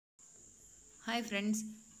Hi friends,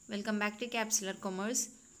 welcome back to capsular commerce.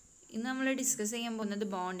 ഇന്ന് നമ്മൾ discuss ചെയ്യാൻ പോകുന്നത്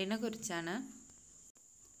ബോണ്ടിനെ കുറിച്ചാണ്.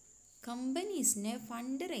 കമ്പനീസിന്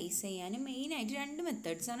ഫണ്ട് റേസ് ചെയ്യാൻ മെയിനായിട്ട് രണ്ട്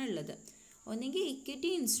മെത്തേഡ്സാണ് ഉള്ളത്. ഒന്നുകിൽ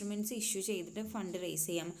ഇക്വിറ്റി ഇൻസ്ട്രുമെൻറ്റ്സ് ഇഷ്യൂ ചെയ്തിട്ട് ഫണ്ട് റേസ്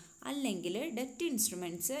ചെയ്യാം, അല്ലെങ്കിൽ ഡെറ്റ്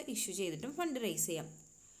ഇൻസ്ട്രുമെൻറ്റ്സ് ഇഷ്യൂ ചെയ്തിട്ടും ഫണ്ട് റേസ് ചെയ്യാം.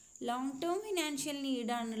 Long term financial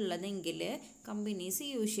നീഡാണുള്ളതെങ്കിൽ companies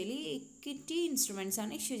usually equity instruments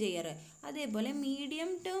ആണ് ഇഷ്യൂ ചെയ്യാറ്. അതേപോലെ medium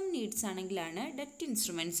term needs ആണെങ്കിലാണ് debt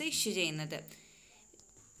instruments issue ചെയ്യുന്നത്.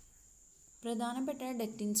 പ്രധാനപ്പെട്ട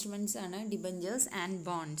ഡെറ്റ് ഇൻസ്ട്രുമെൻറ്റ്സ് ആണ് ഡിബഞ്ചേഴ്സ് ആൻഡ്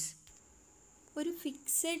ബോണ്ട്സ്. ഒരു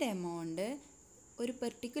ഫിക്സഡ് എമൗണ്ട് ഒരു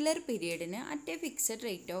particular പീരീഡിന് at A fixed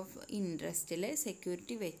rate of ഇൻട്രസ്റ്റിൽ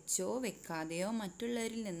security വെച്ചോ വെക്കാതെയോ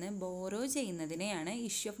മറ്റുള്ളവരിൽ നിന്ന് ബോറോ ചെയ്യുന്നതിനെയാണ്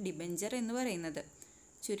ഇഷ്യൂ ഓഫ് ഡിബഞ്ചർ എന്ന് പറയുന്നത്.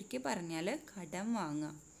 ചുരുക്കി പറഞ്ഞാൽ കടം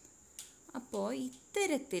വാങ്ങുക. അപ്പോൾ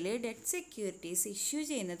ഇത്തരത്തിൽ ഡെറ്റ് സെക്യൂരിറ്റീസ് ഇഷ്യൂ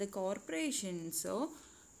ചെയ്യുന്നത് കോർപ്പറേഷൻസോ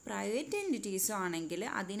പ്രൈവറ്റ് എൻറ്റിറ്റീസോ ആണെങ്കിൽ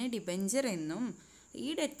അതിന് ഡിബഞ്ചർ എന്നും, ഈ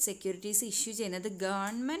ഡെറ്റ് സെക്യൂരിറ്റീസ് ഇഷ്യൂ ചെയ്യുന്നത്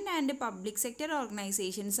government and public sector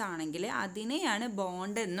organisations ആണെങ്കിൽ അതിനെയാണ്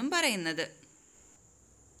ബോണ്ട് എന്നും പറയുന്നത്.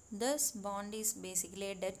 Thus, bond is basically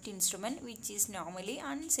a debt instrument which is normally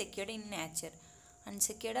unsecured in nature.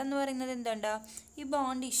 Unsecured എന്ന് പറയുന്നത് എന്താ, ഈ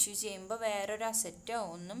ബോണ്ട് ഇഷ്യൂ ചെയ്യുമ്പോൾ വേറൊരു അസറ്റോ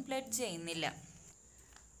ഒന്നും പ്ലെഡ്ജ് ചെയ്യുന്നില്ല.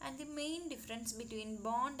 And the main difference between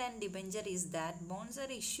bond and debenture is that bonds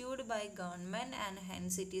are issued by government and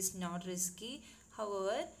hence it is not risky.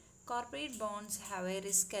 Hour corporate bonds have A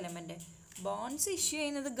risk element. Bonds issue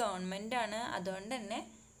ചെയ്യുന്നത് government ആണ്, അതുകൊണ്ട് തന്നെ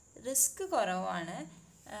risk കുറവാണ്.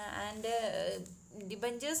 And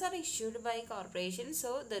debentures are issued by corporation,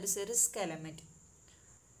 so there is A risk element.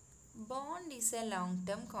 Bond is A long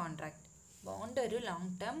term contract. Bond ഒരു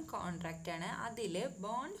long term contract ആണ്. അതിൽ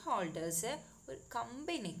bond holders ഒരു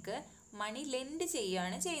കമ്പനിക്ക് മണി ലെൻഡ്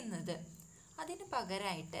ചെയ്യുകയാണ് ചെയ്യുന്നത്. അതിന്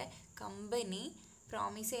പകരമായിട്ട് കമ്പനി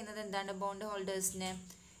പ്രോമിസ് ചെയ്യുന്നത് എന്താണ് ബോണ്ട് ഹോൾഡേഴ്സിന്?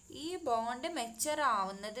 ഈ ബോണ്ട് മെച്ചർ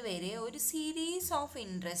ആവുന്നത് വരെ ഒരു series of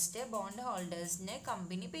interest bond ഹോൾഡേഴ്സിന്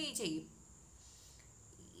company പേ ചെയ്യും.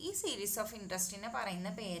 ഈ സീരീസ് ഓഫ് ഇൻട്രസ്റ്റിനെ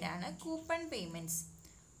പറയുന്ന പേരാണ് coupon payments.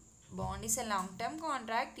 Bond is a long-term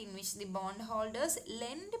contract in which the bondholders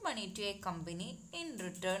lend money to a company. In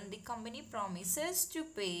return, the company promises to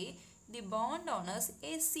pay the bond owners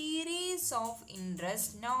a series of interest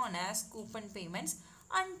known as coupon payments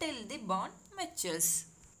until the bond matures.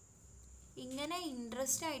 ഇങ്ങനെ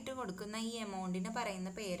interest ആയിട്ട് കൊടുക്കുന്ന ഈ എമൗണ്ടിന്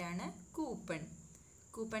പറയുന്ന പേരാണ് coupon.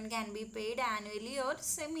 Coupon can be paid annually or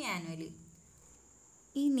semi annually.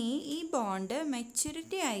 ഇനി ഈ bond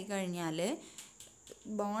maturity ആയി കഴിഞ്ഞാൽ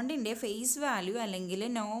ബോണ്ടിൻ്റെ ഫേസ് വാല്യൂ അല്ലെങ്കിൽ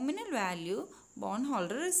nominal value bond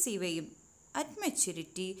holder receive ചെയ്യും. At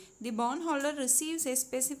maturity the bond holder receives A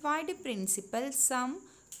specified principal some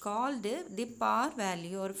called the par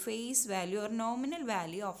value or face value or nominal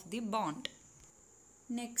value of the bond.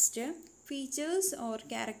 Next, features or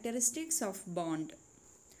characteristics of bond.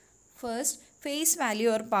 First, face value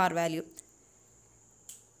or par value.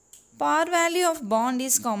 Par value of bond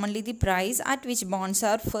is commonly the price at which bonds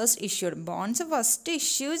are first issued. Bonds first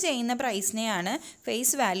issue ചെയ്യുന്ന പ്രൈസിനെയാണ്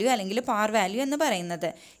face value അല്ലെങ്കിൽ par value എന്ന് പറയുന്നത്.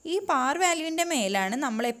 ഈ പാർ വാല്യൂവിൻ്റെ മേലാണ്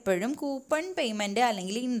നമ്മൾ എപ്പോഴും coupon payment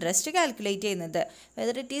അല്ലെങ്കിൽ interest calculate ചെയ്യുന്നത്,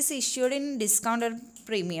 whether it is issued in discount or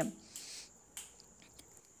premium.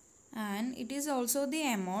 And it is also the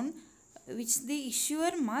amount which the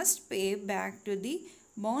issuer must pay back to the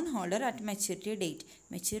bond holder at maturity date.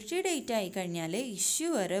 Maturity date ആയിക്കഴിഞ്ഞാൽ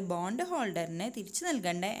issuer bond ഹോൾഡറിന് തിരിച്ചു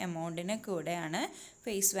നൽകേണ്ട എമൗണ്ടിനെ കൂടെയാണ്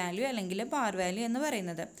face value അല്ലെങ്കിൽ par value എന്ന്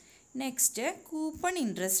പറയുന്നത്. Next, coupon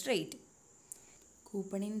interest rate.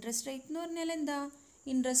 Coupon interest rate എന്ന് പറഞ്ഞാൽ എന്താ?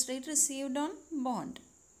 Interest rate received on bond.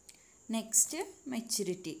 Next,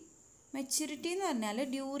 maturity. Maturity എന്ന് പറഞ്ഞാൽ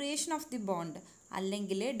ഡ്യൂറേഷൻ ഓഫ് ദി ബോണ്ട്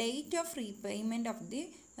അല്ലെങ്കിൽ date of repayment of the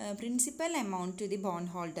principal amount to the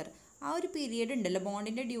bond holder. ആ ഒരു പീരിയഡ് ഉണ്ടല്ലോ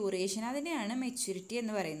ബോണ്ടിൻ്റെ duration, അതിനെയാണ് മെച്യൂരിറ്റി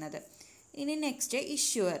എന്ന് പറയുന്നത്. ഇനി നെക്സ്റ്റ്,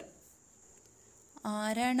 ഇഷ്യൂവർ.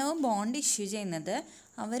 ആരാണോ ബോണ്ട് ഇഷ്യൂ ചെയ്യുന്നത്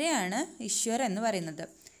അവരെയാണ് ഇഷ്യൂവർ എന്ന് പറയുന്നത്.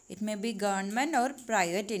 It may be government or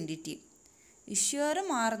private entity. Issuer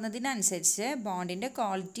മാറുന്നതിനനുസരിച്ച് ബോണ്ടിൻ്റെ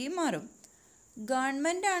ക്വാളിറ്റിയും മാറും.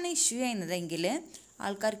 ഗവൺമെൻറ് ആണ് ഇഷ്യൂ ചെയ്യുന്നതെങ്കിൽ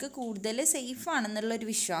ആൾക്കാർക്ക് കൂടുതൽ സേഫ് ആണെന്നുള്ളൊരു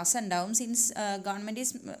വിശ്വാസം ഉണ്ടാവും, since government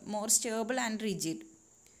is more stable and rigid.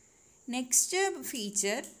 Next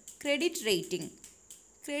feature, credit rating.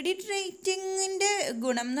 Credit റേറ്റിംഗിൻ്റെ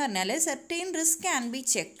ഗുണം എന്ന് പറഞ്ഞാൽ certain risk can be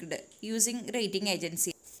checked using rating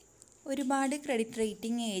agency. ഒരുപാട് ക്രെഡിറ്റ്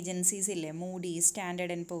റേറ്റിംഗ് ഏജൻസീസ് ഇല്ലേ, മൂഡി,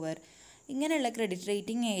 സ്റ്റാൻഡേർഡ് ആൻഡ് പുവർ, ഇങ്ങനെയുള്ള ക്രെഡിറ്റ്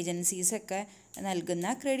റേറ്റിംഗ് ഏജൻസീസൊക്കെ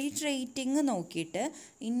നൽകുന്ന ക്രെഡിറ്റ് റേറ്റിംഗ് നോക്കിയിട്ട്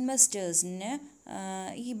ഇൻവെസ്റ്റേഴ്സിന്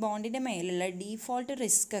ഈ ബോണ്ടിൻ്റെ മേലുള്ള ഡീഫോൾട്ട്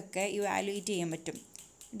റിസ്ക് ഒക്കെ ഇവാലുവേറ്റ് ചെയ്യാൻ പറ്റും.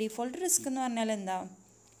 ഡീഫോൾട്ട് റിസ്ക് എന്ന് പറഞ്ഞാൽ എന്താ?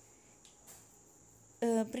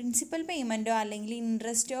 പ്രിൻസിപ്പൽ പേയ്മെൻറ്റോ അല്ലെങ്കിൽ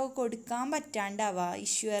ഇൻട്രസ്റ്റോ കൊടുക്കാൻ പറ്റാണ്ടാവുക,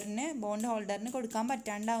 ഇഷ്യൂറിന് ബോണ്ട് ഹോൾഡറിന് കൊടുക്കാൻ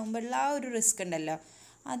പറ്റാണ്ടാവുമ്പോഴുള്ള ആ ഒരു റിസ്ക് ഉണ്ടല്ലോ,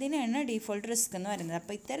 അതിനാണ് ഡീഫോൾട്ട് റിസ്ക് എന്ന് പറയുന്നത്.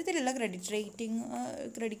 അപ്പോൾ ഇത്തരത്തിലുള്ള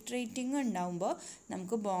ക്രെഡിറ്റ് റേറ്റിംഗ് ഉണ്ടാകുമ്പോൾ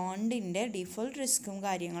നമുക്ക് ബോണ്ടിൻ്റെ ഡീഫോൾട്ട് റിസ്ക്കും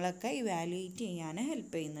കാര്യങ്ങളൊക്കെ ഇവാലുവേറ്റ് ചെയ്യാൻ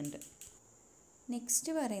ഹെൽപ്പ് ചെയ്യുന്നുണ്ട്.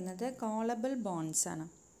 നെക്സ്റ്റ് പറയുന്നത് കോളബിൾ ബോണ്ട്സ് ആണ്.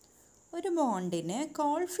 ഒരു ബോണ്ടിന്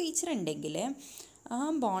കോൾ ഫീച്ചർ ഉണ്ടെങ്കിൽ ആ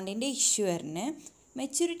ബോണ്ടിൻ്റെ ഇഷ്യൂറിന്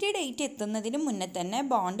മെച്യൂരിറ്റി ഡേറ്റ് എത്തുന്നതിന് മുന്നേ തന്നെ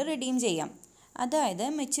ബോണ്ട് റിഡീം ചെയ്യാം. അതായത്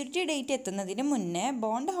മെച്യൂരിറ്റി ഡേറ്റ് എത്തുന്നതിന് മുന്നേ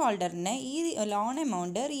ബോണ്ട് ഹോൾഡറിന് ഈ ലോൺ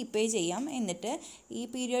എമൗണ്ട് റീപേ ചെയ്യാം. എന്നിട്ട് ഈ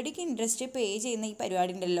പീരിയോഡിക് ഇൻട്രസ്റ്റ് പേ ചെയ്യുന്ന ഈ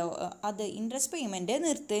പരിപാടി ഉണ്ടല്ലോ, അത് ഇൻട്രസ്റ്റ് പേയ്മെൻറ്റ്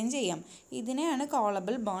നിർത്തുകയും ചെയ്യാം. ഇതിനെയാണ്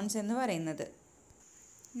കോളബിൾ ബോണ്ട്സ് എന്ന് പറയുന്നത്.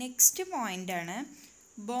 നെക്സ്റ്റ് പോയിൻ്റാണ്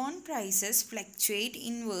ബോണ്ട് പ്രൈസസ് ഫ്ലക്ച്വേറ്റ്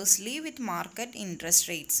ഇൻവേഴ്സ്ലി വിത്ത് മാർക്കറ്റ് ഇൻട്രസ്റ്റ്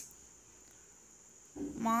റേറ്റ്സ്.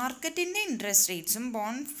 മാർക്കറ്റിൻ്റെ ഇൻട്രസ്റ്റ് റേറ്റ്സും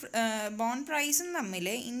ബോണ്ട് പ്രൈസും തമ്മിൽ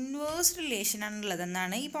ഇൻവേഴ്സ്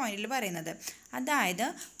റിലേഷനാണുള്ളതെന്നാണ് ഈ പോയിന്റിൽ പറയുന്നത്. അതായത്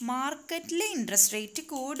മാർക്കറ്റിൽ ഇൻട്രസ്റ്റ് റേറ്റ്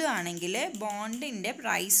കൂടുകയാണെങ്കിൽ ബോണ്ടിൻ്റെ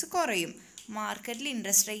പ്രൈസ് കുറയും, മാർക്കറ്റിൽ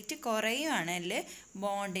ഇൻട്രസ്റ്റ് റേറ്റ് കുറയുകയാണെങ്കിൽ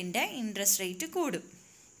ബോണ്ടിൻ്റെ ഇൻട്രസ്റ്റ് റേറ്റ് കൂടും.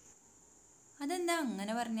 അതെന്താ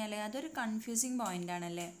അങ്ങനെ പറഞ്ഞാൽ? അതൊരു കൺഫ്യൂസിങ് പോയിൻ്റ്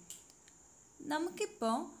ആണല്ലേ.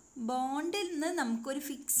 നമുക്കിപ്പോൾ ബോണ്ടിൽ നിന്ന് നമുക്കൊരു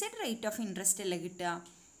ഫിക്സഡ് റേറ്റ് ഓഫ് ഇൻട്രസ്റ്റ് അല്ലേ കിട്ടുക.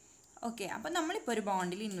 ഓക്കെ, അപ്പോൾ നമ്മളിപ്പോൾ ഒരു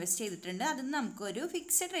ബോണ്ടിൽ ഇൻവെസ്റ്റ് ചെയ്തിട്ടുണ്ട്, അതിൽ നിന്ന് നമുക്കൊരു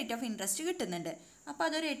ഫിക്സഡ് റേറ്റ് ഓഫ് ഇൻട്രസ്റ്റ് കിട്ടുന്നുണ്ട്. അപ്പോൾ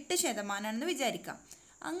അതൊരു 8% വിചാരിക്കാം.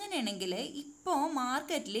 അങ്ങനെയാണെങ്കിൽ ഇപ്പോൾ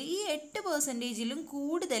മാർക്കറ്റിൽ ഈ 8%ലും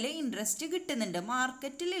കൂടുതൽ ഇൻട്രസ്റ്റ് കിട്ടുന്നുണ്ട്,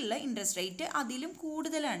 മാർക്കറ്റിലുള്ള ഇൻട്രസ്റ്റ് റേറ്റ് അതിലും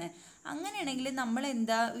കൂടുതലാണ്. അങ്ങനെയാണെങ്കിൽ നമ്മൾ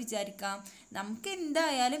എന്താ വിചാരിക്കാം, നമുക്ക്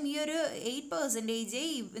എന്തായാലും ഈ ഒരു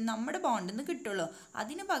 8% നമ്മുടെ ബോണ്ടിൽ നിന്ന് കിട്ടുള്ളൂ.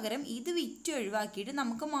 അതിന് പകരം ഇത് വിറ്റ് ഒഴിവാക്കിയിട്ട്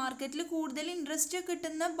നമുക്ക് മാർക്കറ്റിൽ കൂടുതൽ ഇൻട്രസ്റ്റ്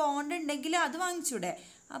കിട്ടുന്ന ബോണ്ട് ഉണ്ടെങ്കിൽ അത് വാങ്ങിച്ചൂടെ?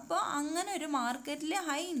 അപ്പോൾ അങ്ങനെ ഒരു മാർക്കറ്റിൽ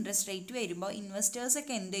ഹൈ ഇൻട്രസ്റ്റ് റേറ്റ് വരുമ്പോൾ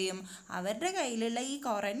ഇൻവെസ്റ്റേഴ്സൊക്കെ എന്ത് ചെയ്യും, അവരുടെ കയ്യിലുള്ള ഈ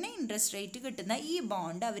കുറഞ്ഞ ഇൻട്രസ്റ്റ് റേറ്റ് കിട്ടുന്ന ഈ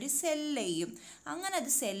ബോണ്ട് അവർ സെല്ല് ചെയ്യും. അങ്ങനെ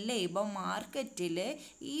അത് സെല്ല് ചെയ്യുമ്പോൾ മാർക്കറ്റിൽ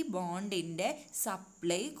ഈ ബോണ്ടിൻ്റെ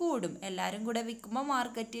സപ്ലൈ കൂടും. എല്ലാവരും കൂടെ വിൽക്കുമ്പോൾ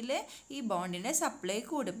മാർക്കറ്റിൽ ഈ ബോണ്ടിൻ്റെ സപ്ലൈ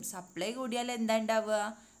കൂടും. സപ്ലൈ കൂടിയാൽ എന്താ ഉണ്ടാവുക?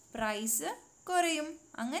 പ്രൈസ് കുറയും.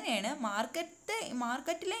 അങ്ങനെയാണ്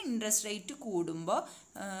മാർക്കറ്റിലെ ഇൻട്രസ്റ്റ് റേറ്റ് കൂടുമ്പോൾ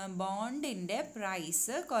ബോണ്ടിൻ്റെ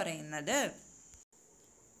പ്രൈസ് കുറയുന്നത്.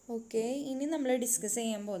 ഓക്കെ, ഇനി നമ്മൾ ഡിസ്കസ്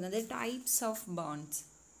ചെയ്യാൻ പോകുന്നത് ടൈപ്സ് ഓഫ് ബോണ്ട്സ്.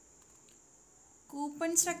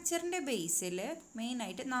 കൂപ്പൺ സ്ട്രക്ചറിൻ്റെ ബേസിൽ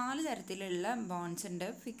മെയിനായിട്ട് 4 തരത്തിലുള്ള ബോണ്ട്സ് ഉണ്ട്.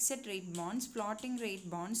 Fixed rate bonds, floating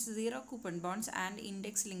rate bonds, zero coupon bonds and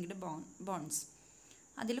index linked bonds.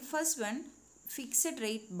 അതിൽ first one fixed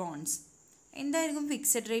rate bonds. എന്തായിരിക്കും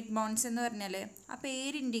ഫിക്സഡ് റേറ്റ് ബോണ്ട്സ് എന്ന് പറഞ്ഞാൽ? ആ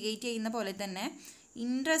പേര് ഇൻഡിക്കേറ്റ് ചെയ്യുന്ന പോലെ തന്നെ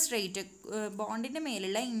ഇൻട്രസ്റ്റ് റേറ്റ്, ബോണ്ടിൻ്റെ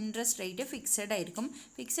മേലുള്ള ഇൻട്രസ്റ്റ് റേറ്റ് ഫിക്സഡ് ആയിരിക്കും.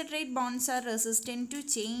 Fixed rate bonds R resistant to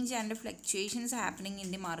change and fluctuations happening in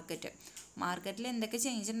the market. മാർക്കറ്റിൽ എന്തൊക്കെ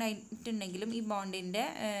ചേഞ്ച് ഉണ്ടായിട്ടുണ്ടെങ്കിലും ഈ ബോണ്ടിൻ്റെ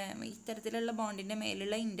ഇത്തരത്തിലുള്ള ബോണ്ടിൻ്റെ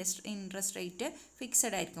മേലുള്ള ഇൻട്രസ്റ്റ് റേറ്റ്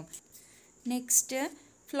ഫിക്സഡ് ആയിരിക്കും. Next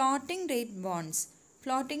floating rate bonds.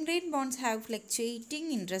 Floating rate bonds have fluctuating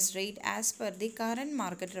interest rate as per the current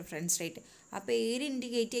market reference rate. ആ പേര്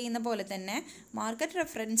indicate ചെയ്യുന്ന പോലെ തന്നെ മാർക്കറ്റ്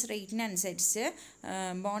റെഫറൻസ് റേറ്റിനനുസരിച്ച്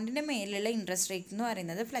ബോണ്ടിൻ്റെ മേലുള്ള ഇൻട്രസ്റ്റ് റേറ്റ് എന്ന്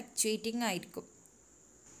പറയുന്നത് ഫ്ലക്ച്വേറ്റിംഗ് ആയിരിക്കും.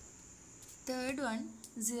 Third one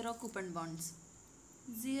zero coupon bonds.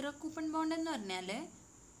 Zero coupon bond എന്ന് പറഞ്ഞാൽ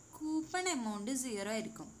കൂപ്പൺ എമൗണ്ട് സീറോ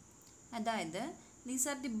ആയിരിക്കും. അതായത് these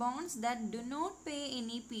are the bonds that do not pay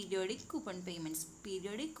any periodic coupon payments.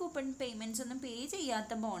 Periodic coupon payments ഒന്നും പേ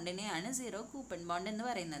ചെയ്യാത്ത ബോണ്ടിനെയാണ് സീറോ കൂപ്പൺ ബോണ്ട് എന്ന്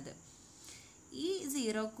പറയുന്നത്. ഈ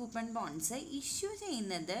സീറോ കൂപ്പൺ ബോണ്ട്സ് ഇഷ്യൂ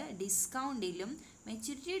ചെയ്യുന്നത് ഡിസ്കൗണ്ടിലും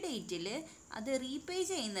മെച്യൂരിറ്റി ഡേറ്റിൽ അത് റീപേ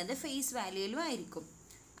ചെയ്യുന്നത് ഫേസ് വാല്യൂയിലും ആയിരിക്കും.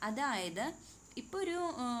 അതായത് ഇപ്പോൾ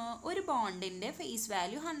ഒരു ബോണ്ടിൻ്റെ ഫേസ്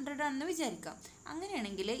വാല്യൂ 100 ആണെന്ന് വിചാരിക്കാം.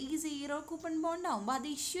 അങ്ങനെയാണെങ്കിൽ ഈ സീറോ കൂപ്പൺ ബോണ്ട് ആകുമ്പോൾ അത്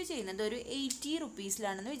ഇഷ്യൂ ചെയ്യുന്നത് ഒരു 80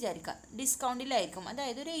 റുപ്പീസിലാണെന്ന് വിചാരിക്കാം, ഡിസ്കൗണ്ടിലായിരിക്കും.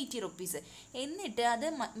 അതായത് ഒരു 80 റുപ്പീസ്. എന്നിട്ട് അത്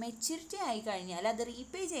മെച്യൂരിറ്റി ആയി കഴിഞ്ഞാൽ അത്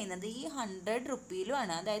റീപേ ചെയ്യുന്നത് ഈ 100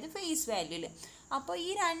 റുപ്പിയിലുമാണ്, അതായത് ഫേസ് വാല്യൂയിൽ. അപ്പോൾ ഈ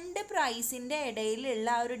രണ്ട് പ്രൈസിൻ്റെ ഇടയിലുള്ള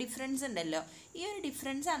ആ ഒരു ഡിഫറൻസ് ഉണ്ടല്ലോ, ഈ ഒരു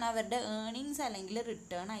ഡിഫറൻസ് ആണ് അവരുടെ ഏർണിങ്സ് അല്ലെങ്കിൽ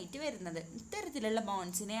റിട്ടേൺ ആയിട്ട് വരുന്നത്. ഇത്തരത്തിലുള്ള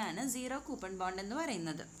ബോണ്ട്സിനെയാണ് സീറോ കൂപ്പൺ ബോണ്ട് എന്ന്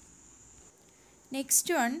പറയുന്നത്.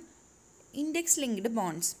 Next one index linked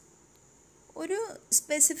bonds. ഒരു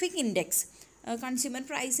specific index, consumer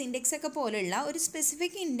price index ഒക്കെ പോലുള്ള ഒരു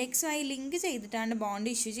സ്പെസിഫിക് ഇൻഡെക്സുമായി ലിങ്ക് ചെയ്തിട്ടാണ് ബോണ്ട്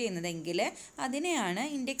ഇഷ്യൂ ചെയ്യുന്നതെങ്കിൽ അതിനെയാണ്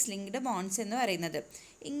ഇൻഡെക്സ് ലിങ്ക്ഡ് ബോണ്ട്സ് എന്ന് പറയുന്നത്.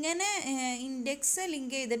 ഇങ്ങനെ ഇൻഡെക്സ്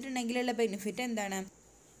ലിങ്ക് ചെയ്തിട്ടുണ്ടെങ്കിലുള്ള ബെനിഫിറ്റ് എന്താണ്?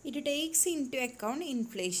 It takes in to account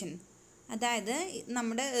inflation. അതായത്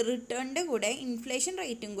നമ്മുടെ റിട്ടേണിൻ്റെ കൂടെ ഇൻഫ്ലേഷൻ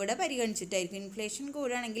റേറ്റും കൂടെ പരിഗണിച്ചിട്ടായിരിക്കും. ഇൻഫ്ലേഷൻ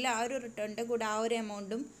കൂടുകയാണെങ്കിൽ ആ ഒരു റിട്ടേണിൻ്റെ കൂടെ ആ ഒരു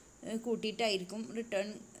എമൗണ്ടും കൂട്ടിയിട്ടായിരിക്കും റിട്ടേൺ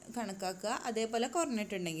കണക്കാക്കുക, അതേപോലെ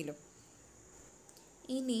കുറഞ്ഞിട്ടുണ്ടെങ്കിലും.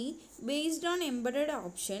 ഇനി based on embedded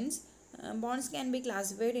options bonds can be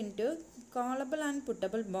classified in to Callable and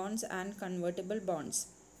puttable bonds and convertible bonds.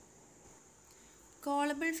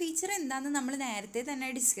 Callable feature എന്താണെന്ന് നമ്മൾ നേരത്തെ തന്നെ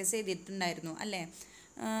ഡിസ്കസ് ചെയ്തിട്ടുണ്ടായിരുന്നു അല്ലേ.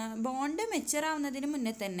 ബോണ്ട് മെച്ചർ ആവുന്നതിന്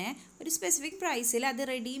മുന്നേ തന്നെ ഒരു സ്പെസിഫിക് പ്രൈസിൽ അത്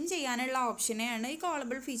റെഡീം ചെയ്യാനുള്ള ഓപ്ഷനെയാണ് ഈ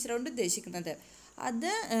കോളബിൾ ഫീച്ചർ കൊണ്ട് ഉദ്ദേശിക്കുന്നത്.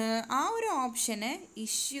 അത് ആ ഒരു ഓപ്ഷന്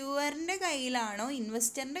ഇഷ്യൂവറിൻ്റെ കയ്യിലാണോ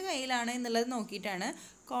ഇൻവെസ്റ്ററിൻ്റെ കയ്യിലാണോ എന്നുള്ളത് നോക്കിയിട്ടാണ്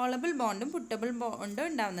കോളബിൾ ബോണ്ടും പുട്ടബിൾ ബോണ്ടും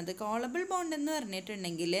ഉണ്ടാവുന്നത്. കോളബിൾ ബോണ്ട് എന്ന്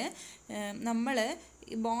പറഞ്ഞിട്ടുണ്ടെങ്കിൽ നമ്മൾ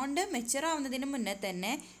ബോണ്ട് മെച്ചർ ആവുന്നതിന് മുന്നേ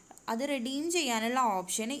തന്നെ അത് റെഡീം ചെയ്യാനുള്ള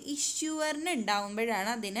ഓപ്ഷൻ ഇഷ്യൂവറിന് ഉണ്ടാവുമ്പോഴാണ്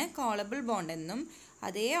അതിന് കോളബിൾ ബോണ്ട് എന്നും,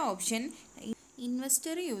 അതേ ഓപ്ഷൻ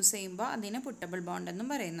ഇൻവെസ്റ്റർ യൂസ് ചെയ്യുമ്പോൾ അതിന് പുട്ടബിൾ ബോണ്ട് എന്നും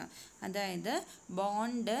പറയുന്നു. അതായത്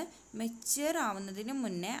ബോണ്ട് മെച്ചർ ആവുന്നതിന്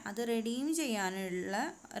മുന്നേ അത് റെഡീം ചെയ്യാനുള്ള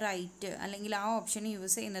റൈറ്റ് അല്ലെങ്കിൽ ആ ഓപ്ഷൻ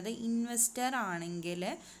യൂസ് ചെയ്യുന്നത് ഇൻവെസ്റ്റർ ആണെങ്കിൽ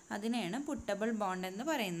അതിനെയാണ് പുട്ടബിൾ ബോണ്ട് എന്ന്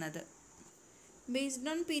പറയുന്നത്. Based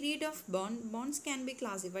on period of bond, bonds can be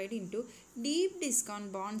classified into deep discount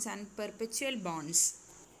bonds and perpetual bonds.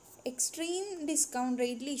 Extreme discount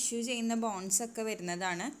റേറ്റിൽ ഇഷ്യൂ ചെയ്യുന്ന ബോണ്ട്സ് ഒക്കെ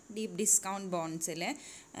വരുന്നതാണ് ഡീപ്പ് ഡിസ്കൗണ്ട് ബോണ്ട്സിൽ.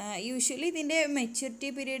 യൂഷ്വലി ഇതിൻ്റെ മെച്യൂരിറ്റി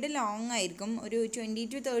പീരീഡ് ലോങ് ആയിരിക്കും, ഒരു 20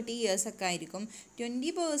 to 30 years ഒക്കെ ആയിരിക്കും.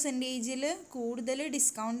 20% കൂടുതൽ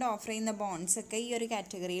ഡിസ്കൗണ്ട് ഓഫർ ചെയ്യുന്ന ബോണ്ട്സ് ഒക്കെ ഈ ഒരു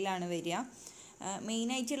കാറ്റഗറിയിലാണ് വരിക.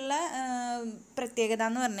 മെയിനായിട്ടുള്ള പ്രത്യേകത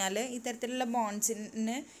എന്ന് പറഞ്ഞാൽ ഇത്തരത്തിലുള്ള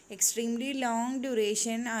ബോണ്ട്സിന് എക്സ്ട്രീംലി ലോങ്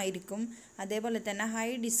ഡ്യൂറേഷൻ ആയിരിക്കും, അതേപോലെ തന്നെ ഹൈ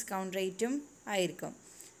ഡിസ്കൗണ്ട് റേറ്റും ആയിരിക്കും.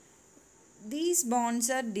 These bonds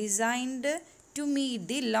are designed to meet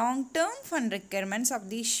the long-term fund requirements of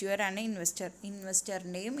the issuer and investor.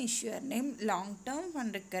 ഇൻവെസ്റ്ററിൻ്റെയും ഇഷ്യൂറിൻ്റെയും long term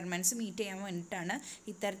fund requirements meet ചെയ്യാൻ വേണ്ടിയിട്ടാണ്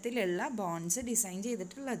ഇത്തരത്തിലുള്ള ബോണ്ട്സ് ഡിസൈൻ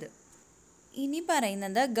ചെയ്തിട്ടുള്ളത്. ഇനി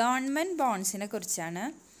പറയുന്നത് ഗവൺമെൻറ് ബോണ്ട്സിനെ കുറിച്ചാണ്.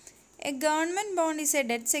 A government bond is A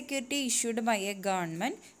debt security issued by A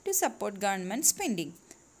government to support government spending.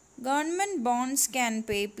 Government bonds can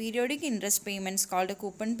pay periodic interest payments called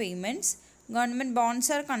coupon payments. Government bonds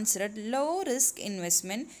are considered low risk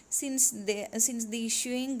investment since the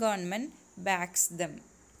issuing government backs them.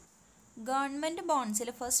 Government ബോണ്ട്സിൽ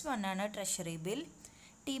first വണ്ണാണ് treasury bill.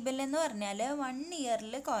 T-bill എന്ന് പറഞ്ഞാൽ 1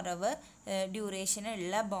 yearൽ കുറവ്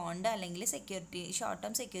ഡ്യൂറേഷനുള്ള bond അല്ലെങ്കിൽ security, short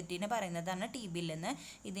term സെക്യൂരിറ്റീനെ പറയുന്നതാണ് T-bill എന്ന്.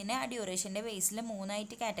 ഇതിനെ ആ ഡ്യൂറേഷൻ്റെ ബേസിൽ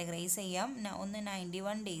 3ആയിട്ട് categorise ചെയ്യാം. ഒന്ന്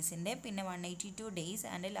 91 ഡേയ്സിൻ്റെ, പിന്നെ 182 days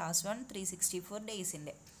and last one 364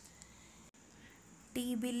 ഡേയ്സിൻ്റെ.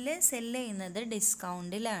 T-bill cell ചെയ്യുന്നത്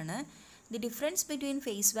ഡിസ്കൗണ്ടിലാണ്. The difference between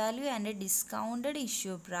face value and discounted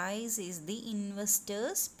issue price is the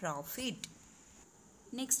investors profit.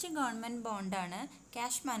 Next government ബോണ്ടാണ്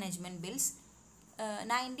cash management bills.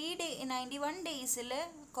 91 ഡേയ്സിൽ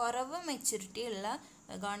കുറവ് മെച്യൂരിറ്റി ഉള്ള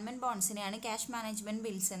ഗവൺമെൻറ് ബോണ്ട്സിനെയാണ് ക്യാഷ് മാനേജ്മെൻറ്റ്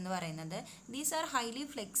ബിൽസ് എന്ന് പറയുന്നത്. These are highly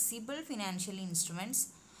flexible financial instruments.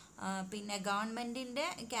 പിന്നെ ഗവൺമെൻറ്റിൻ്റെ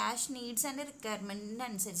cash needs and റിക്വയർമെൻറ്റിന്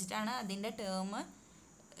അനുസരിച്ചിട്ടാണ് അതിൻ്റെ term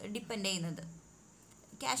depend ചെയ്യുന്നത്.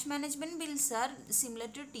 Cash management bills are similar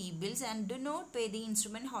to T-bills and do not pay the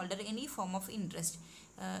instrument holder any form of interest.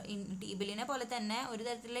 T-billനെ പോലെ തന്നെ ഒരു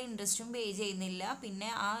തരത്തിലുള്ള ഇൻട്രസ്റ്റും പേ ചെയ്യുന്നില്ല. പിന്നെ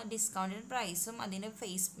ആ ഡിസ്കൗണ്ടഡ് പ്രൈസും അതിൻ്റെ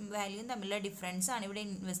ഫേസ് വാല്യൂയും തമ്മിലുള്ള ഡിഫറൻസ് ആണ് ഇവിടെ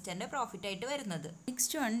ഇൻവെസ്റ്ററിൻ്റെ പ്രോഫിറ്റ് ആയിട്ട് വരുന്നത്.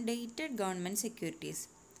 Next one dated government securities.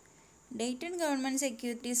 Dated government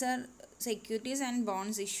securities are securities and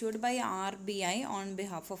bonds issued by RBI on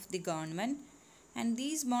behalf of the government, and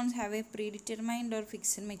these bonds have a predetermined or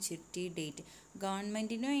fixed maturity date.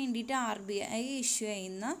 ഗവൺമെൻറ്റിന് വേണ്ടിയിട്ട് RBI issue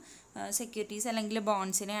ചെയ്യുന്ന securities അല്ലെങ്കിൽ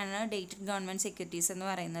ബോണ്ട്സിനെയാണ് dated government securities എന്ന്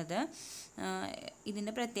പറയുന്നത്.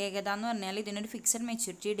 ഇതിൻ്റെ പ്രത്യേകത എന്ന് പറഞ്ഞാൽ ഇതിനൊരു ഫിക്സഡ്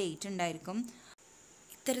മെച്യൂരിറ്റി ഡേറ്റ് ഉണ്ടായിരിക്കും.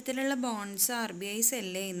 ഇത്തരത്തിലുള്ള ബോണ്ട്സ് RBI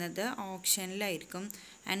സെല് ചെയ്യുന്നത് ഓപ്ഷനിലായിരിക്കും.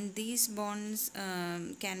 And these bonds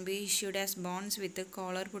can be issued as bonds with a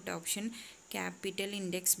call or put option, capital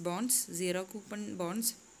index bonds, zero coupon bonds,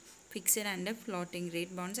 fixed and floating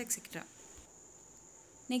rate bonds, etc.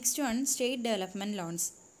 Next one, state development loans.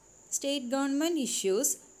 State government issues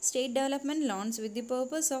state development loans with the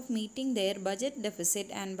purpose of meeting their budget deficit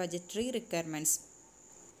and budgetary requirements.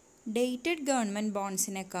 Dated government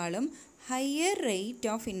bondsനെക്കാളും higher rate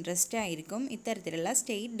of interest ആയിരിക്കും ഇത്തരത്തിലുള്ള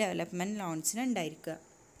state development ലോൺസിന് ഉണ്ടായിരിക്കുക.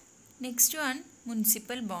 Next one,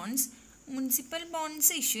 municipal bonds. Municipal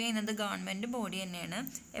bonds issue ചെയ്യുന്നത് government body തന്നെയാണ്.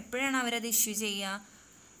 എപ്പോഴാണ് അവരത് issue ചെയ്യുക?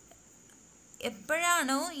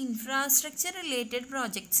 എപ്പോഴാണോ infrastructure related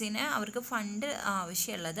പ്രോജക്ട്സിന് അവർക്ക് ഫണ്ട്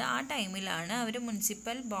ആവശ്യമുള്ളത് ആ ടൈമിലാണ് അവർ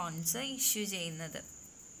മുനിസിപ്പൽ ബോണ്ട്സ് ഇഷ്യൂ ചെയ്യുന്നത്.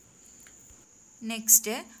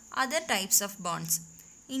 Next, other types of bonds.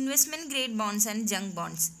 Investment grade bonds and junk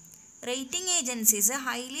bonds. Rating agencies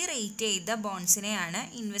highly rate ചെയ്ത ബോണ്ട്സിനെയാണ്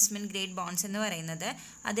ഇൻവെസ്റ്റ്മെൻറ്റ് ഗ്രേഡ് ബോണ്ട്സ് എന്ന് പറയുന്നത്.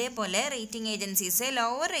 അതേപോലെ റേറ്റിംഗ് ഏജൻസീസ്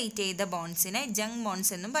ലോവർ റേറ്റ് ചെയ്ത ബോണ്ട്സിനെ ജങ്ക്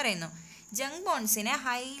ബോണ്ട്സ് എന്നും പറയുന്നു. ജങ്ക് ബോണ്ട്സിനെ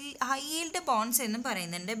ഹൈ ഈൽഡ് ബോണ്ട്സ് എന്നും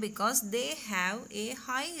പറയുന്നുണ്ട് because they have A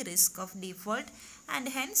high risk of default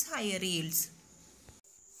and hence higher yields.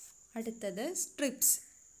 അടുത്തത് സ്ട്രിപ്സ്.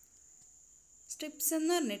 സ്ട്രിപ്സ്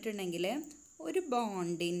എന്ന് പറഞ്ഞിട്ടുണ്ടെങ്കിൽ ഒരു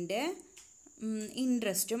ബോണ്ടിൻ്റെ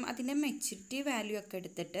ഇൻട്രസ്റ്റും അതിൻ്റെ മെച്യൂരിറ്റി വാല്യൂ ഒക്കെ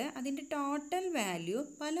എടുത്തിട്ട് അതിൻ്റെ ടോട്ടൽ വാല്യൂ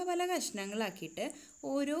പല പല കഷ്ണങ്ങളാക്കിയിട്ട്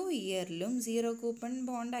ഓരോ ഇയറിലും 0 കൂപ്പൺ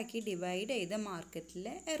ബോണ്ടാക്കി ഡിവൈഡ് ചെയ്ത് മാർക്കറ്റിൽ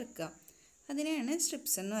ഇറക്കുക. അതിനെയാണ്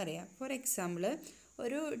സ്ട്രിപ്സ് എന്ന് പറയുക. ഫോർ എക്സാമ്പിൾ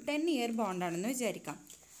ഒരു 10 ഇയർ ബോണ്ടാണെന്ന് വിചാരിക്കാം.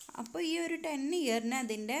 അപ്പോൾ ഈ ഒരു 10 ഇയറിന്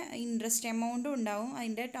അതിൻ്റെ ഇൻട്രസ്റ്റ് എമൗണ്ടും ഉണ്ടാവും,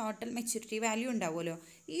 അതിൻ്റെ ടോട്ടൽ മെച്യൂരിറ്റി വാല്യൂ ഉണ്ടാവുമല്ലോ.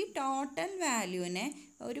 ഈ ടോട്ടൽ വാല്യൂവിനെ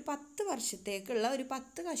ഒരു 10 വർഷത്തേക്കുള്ള ഒരു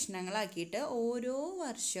 10 കഷ്ണങ്ങളാക്കിയിട്ട് ഓരോ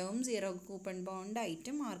വർഷവും 0 കൂപ്പൺ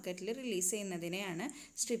ബോണ്ടായിട്ട് മാർക്കറ്റിൽ റിലീസ് ചെയ്യുന്നതിനെയാണ്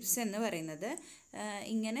സ്ട്രിപ്സ് എന്ന് പറയുന്നത്.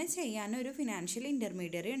 ഇങ്ങനെ ചെയ്യാൻ ഒരു ഫിനാൻഷ്യൽ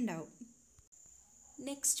ഇൻ്റർമീഡിയറി ഉണ്ടാവും.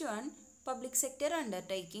 Next one, public sector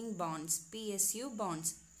undertaking bonds, PSU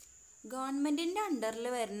bonds. ഗവൺമെൻറ്റിൻ്റെ അണ്ടറിൽ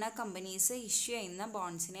വരുന്ന കമ്പനീസ് ഇഷ്യൂ ചെയ്യുന്ന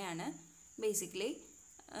ബോണ്ട്സിനെയാണ് ബേസിക്കലി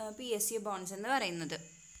PSU ബോണ്ട്സ് എന്ന് പറയുന്നത്.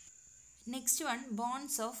 Next one,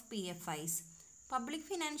 bonds of PFIs. Public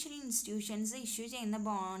financial institutions issue ചെയ്യുന്ന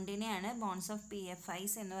ബോണ്ടിനെയാണ് ബോണ്ട്സ് ഓഫ്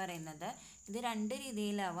PFIs എന്ന് പറയുന്നത്. ഇത് 2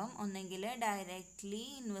 രീതിയിലാവാം. ഒന്നെങ്കിൽ ഡയറക്റ്റ്ലി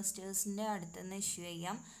ഇൻവെസ്റ്റേഴ്സിൻ്റെ അടുത്തുനിന്ന് ഇഷ്യൂ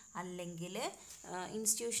ചെയ്യാം, അല്ലെങ്കിൽ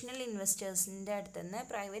ഇൻസ്റ്റിറ്റ്യൂഷണൽ ഇൻവെസ്റ്റേഴ്സിൻ്റെ അടുത്തുനിന്ന്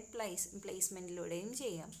പ്രൈവറ്റ് പ്ലേസ്മെൻറ്റിലൂടെയും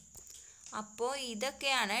ചെയ്യാം. അപ്പോൾ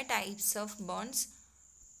ഇതൊക്കെയാണ് ടൈപ്സ് ഓഫ് ബോണ്ട്സ്.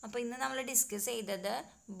 അപ്പോൾ ഇന്ന് നമ്മൾ ഡിസ്കസ് ചെയ്തത്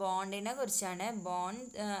ബോണ്ടിനെ കുറിച്ചാണ്.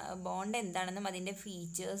 ബോണ്ട് എന്താണെന്നും അതിൻ്റെ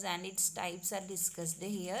features and it's types R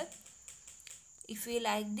discussed here. If you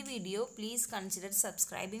like the video, please consider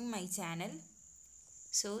subscribing my channel.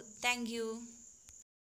 So, thank you.